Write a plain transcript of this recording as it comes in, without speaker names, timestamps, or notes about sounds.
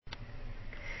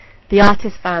The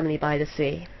artist's family by the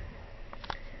sea.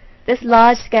 This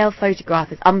large-scale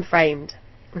photograph is unframed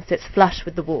and sits flush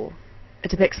with the wall.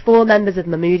 It depicts 4 members of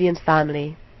Mahmoodian's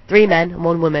family, 3 men and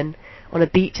 1 woman, on a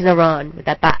beach in Iran with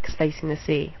their backs facing the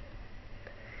sea.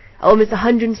 At almost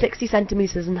 160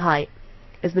 centimetres in height,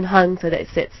 it has been hung so that it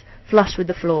sits flush with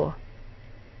the floor,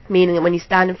 meaning that when you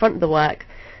stand in front of the work,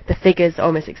 the figures are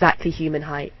almost exactly human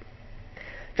height.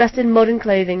 Dressed in modern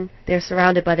clothing, they are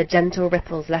surrounded by the gentle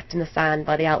ripples left in the sand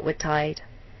by the outward tide.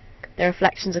 Their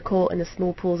reflections are caught in the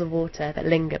small pools of water that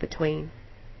linger between.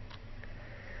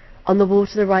 On the wall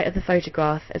to the right of the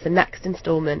photograph is the next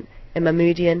instalment in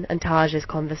Mahmoodian and Taj's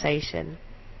conversation.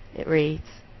 It reads,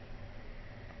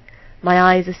 "My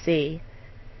eyes are sea,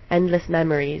 endless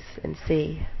memories in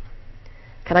sea.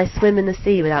 Can I swim in the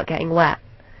sea without getting wet?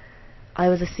 I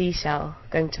was a seashell,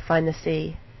 going to find the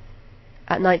sea.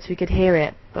 At nights we could hear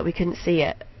it, but we couldn't see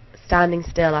it. Standing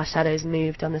still, our shadows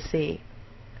moved on the sea.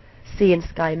 Sea and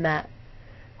sky met.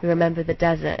 We remembered the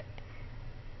desert.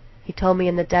 He told me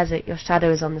in the desert your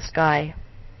shadow is on the sky.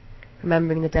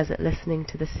 Remembering the desert, listening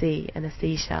to the sea and a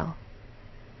seashell."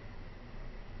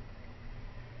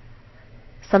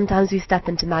 Sometimes we step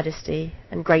into majesty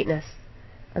and greatness,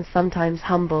 and sometimes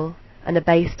humble and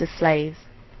abased as slaves,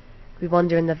 we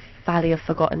wander in the valley of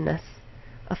forgottenness,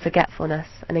 of forgetfulness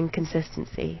and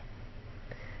inconstancy.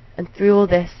 And through all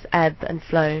this ebb and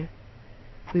flow,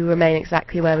 we remain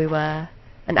exactly where we were,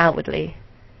 and outwardly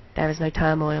there is no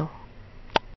turmoil.